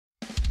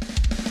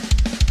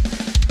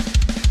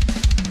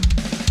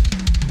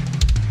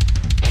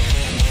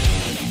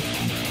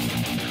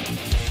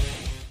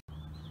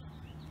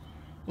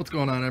What's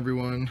going on,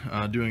 everyone?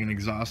 Doing an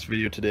exhaust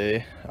video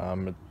today.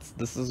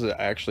 This has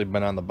actually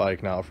been on the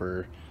bike now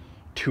for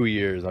 2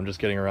 years. I'm just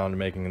getting around to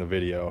making the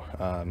video.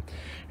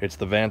 It's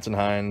the Vance and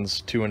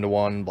Hines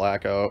 2-in-1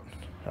 Blackout.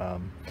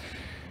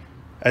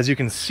 As you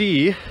can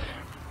see,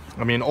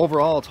 I mean,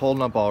 overall it's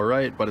holding up all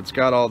right, but it's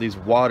got all these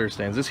water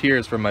stains. This here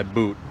is from my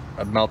boot.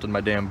 I've melted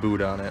my damn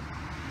boot on it.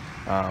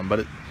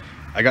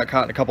 I got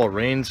caught in a couple of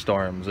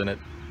rainstorms, and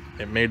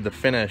it made the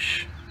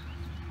finish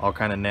all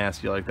kind of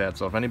nasty like that.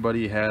 So if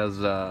anybody has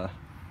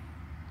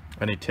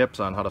any tips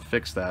on how to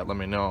fix that, let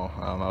me know.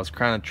 I was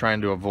kind of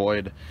trying to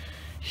avoid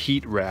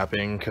heat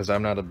wrapping because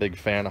I'm not a big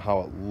fan of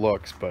how it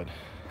looks, but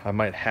I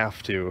might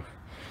have to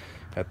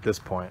at this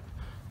point.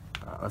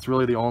 That's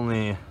really the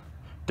only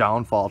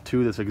downfall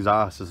to this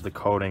exhaust, is the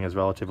coating is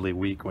relatively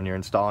weak. When you're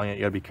installing it,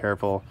 you gotta be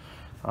careful.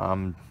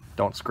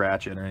 Don't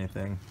scratch it or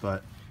anything,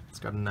 but it's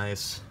got a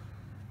nice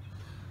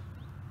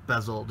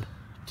bezeled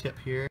tip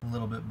here. A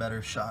little bit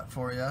better shot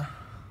for you.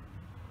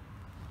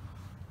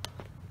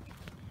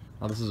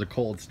 Now this is a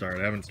cold start.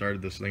 I haven't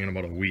started this thing in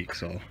about a week,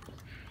 so.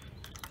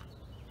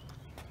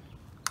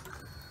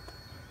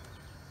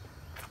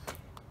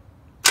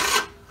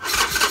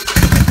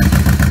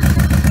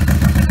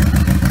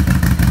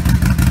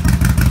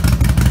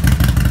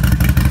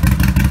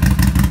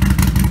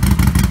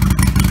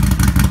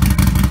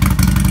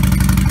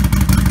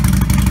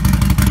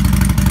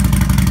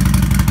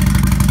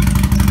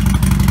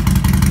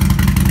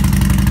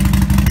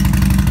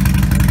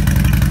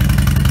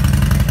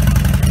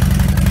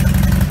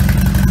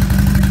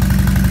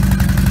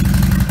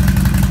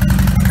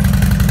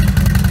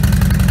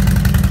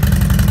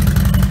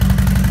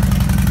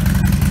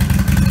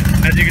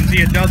 As you can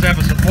see, it does have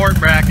a support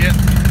bracket.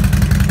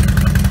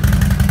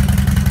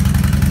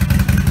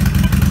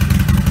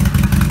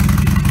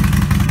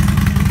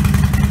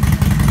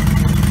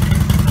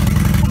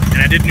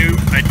 And I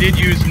did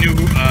use new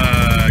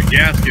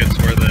gaskets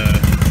where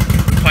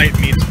the pipe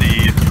meets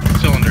the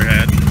cylinder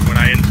head when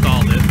I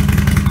installed it.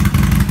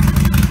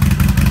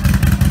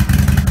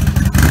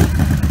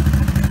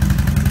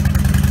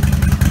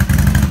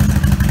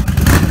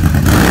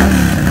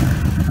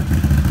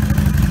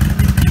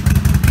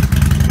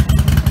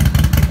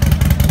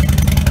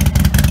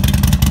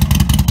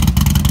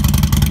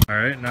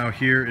 Alright, now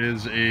here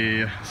is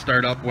a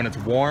start up when it's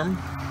warm.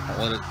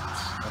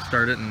 I'll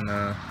start it and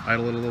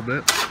idle it a little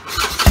bit.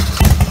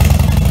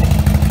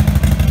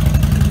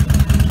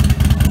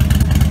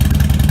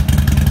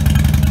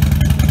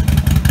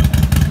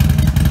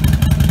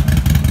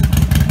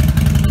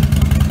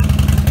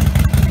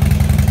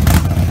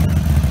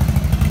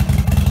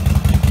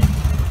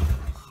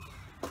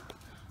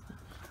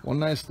 One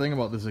nice thing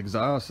about this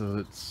exhaust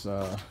is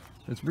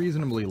it's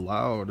reasonably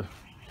loud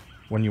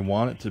when you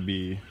want it to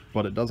be,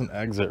 but it doesn't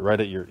exit right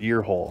at your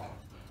ear hole.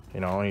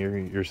 You know,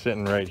 you're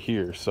sitting right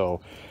here,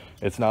 so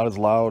it's not as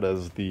loud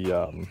as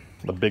the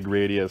big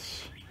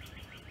radius,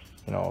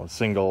 you know,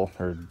 single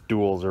or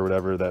duals or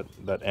whatever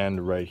that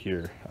end right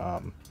here.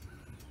 I've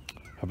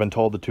been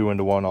told the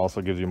 2-in-1 also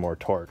gives you more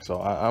torque,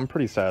 so I'm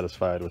pretty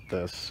satisfied with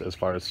this as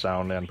far as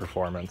sound and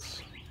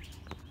performance.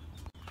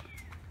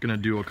 Gonna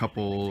do a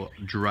couple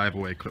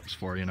drive-away clips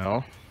for you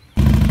now.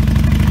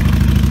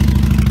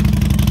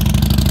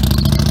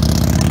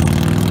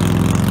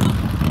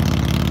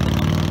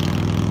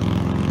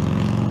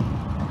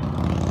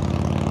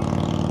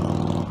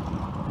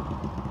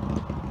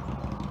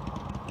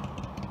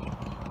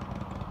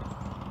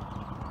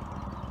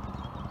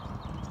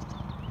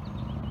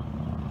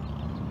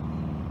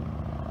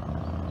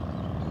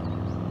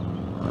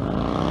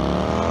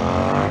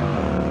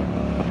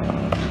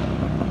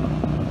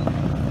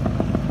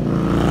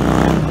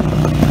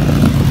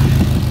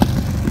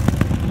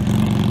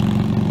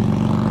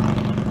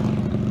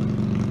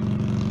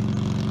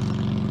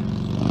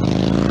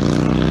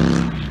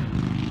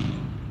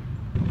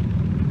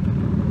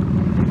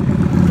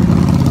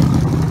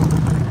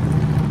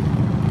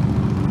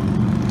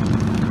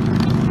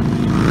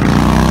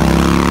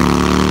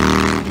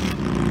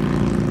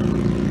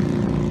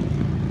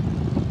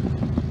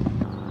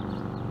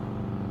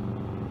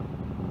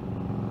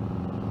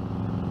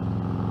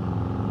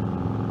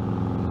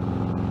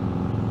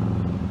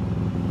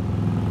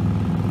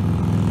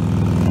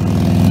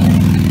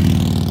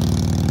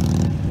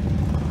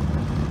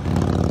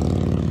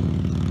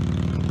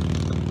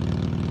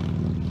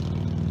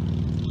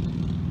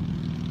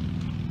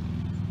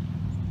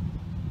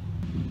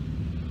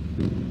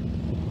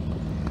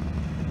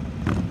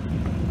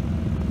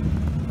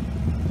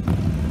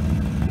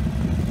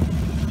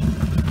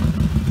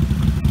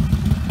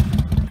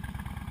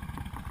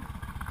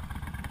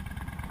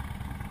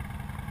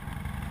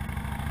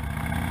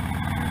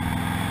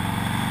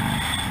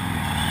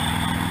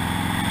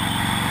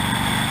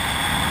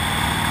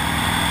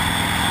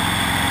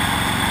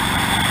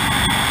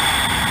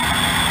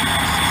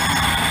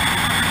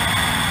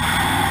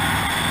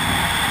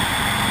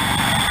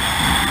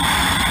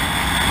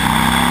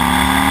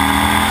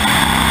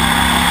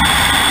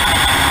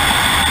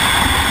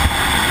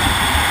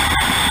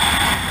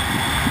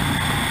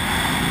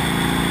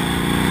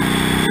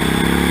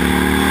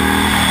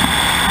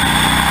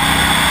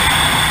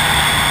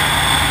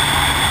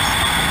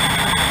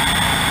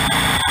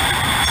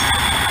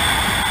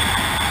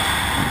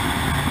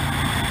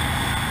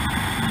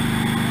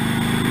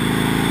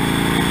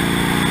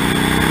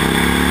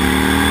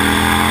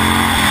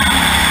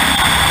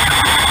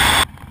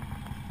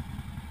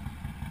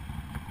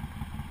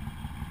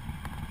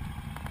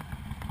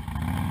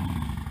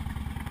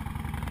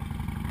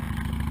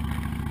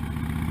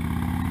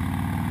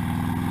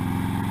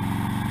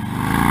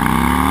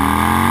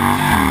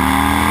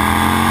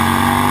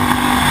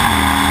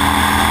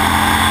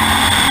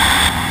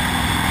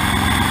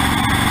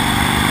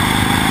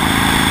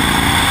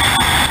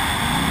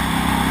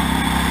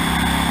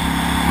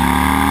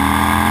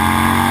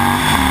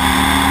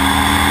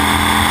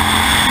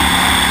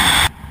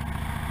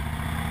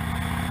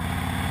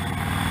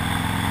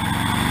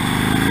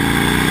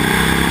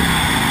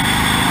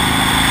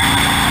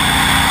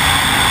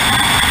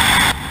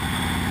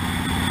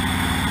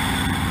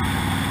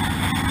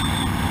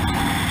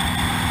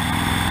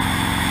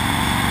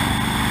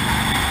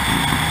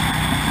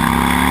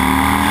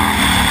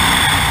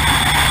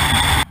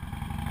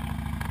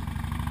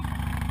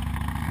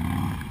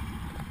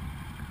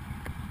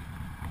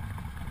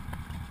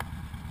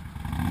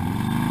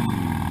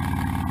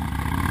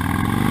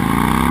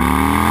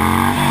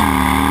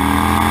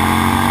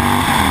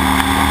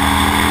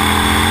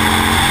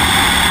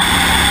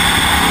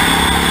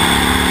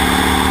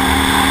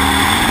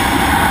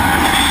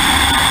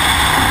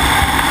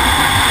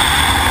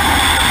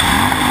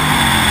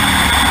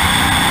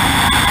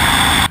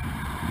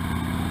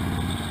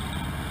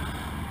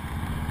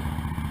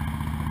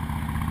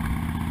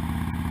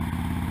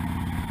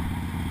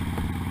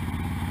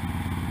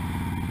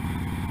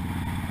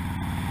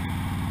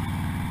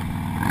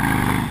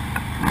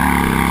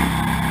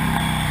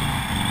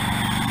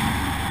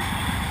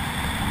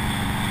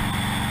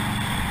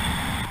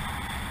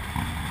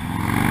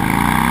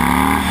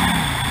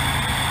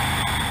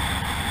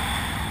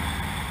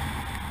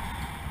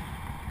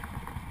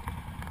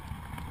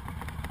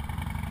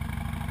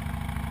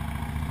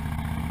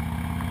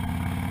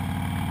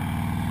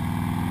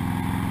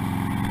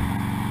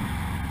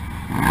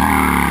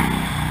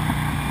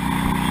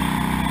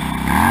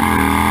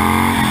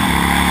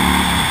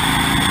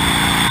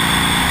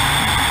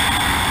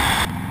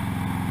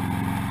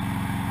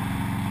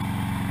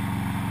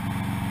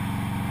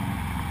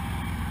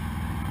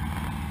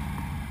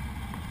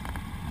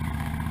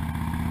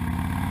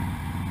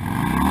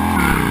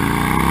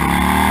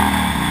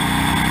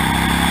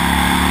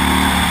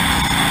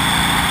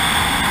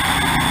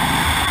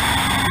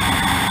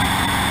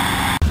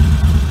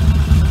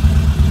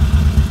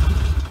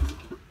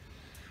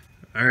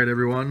 Alright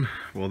everyone,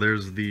 well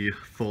there's the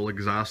full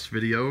exhaust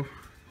video.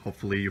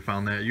 Hopefully you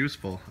found that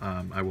useful.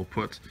 I will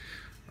put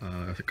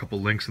a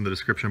couple links in the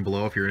description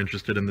below if you're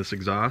interested in this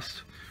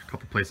exhaust, a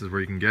couple places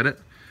where you can get it.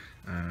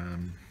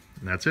 And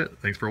that's it.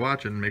 Thanks for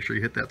watching. Make sure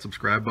you hit that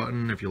subscribe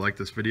button if you like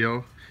this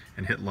video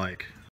and hit like.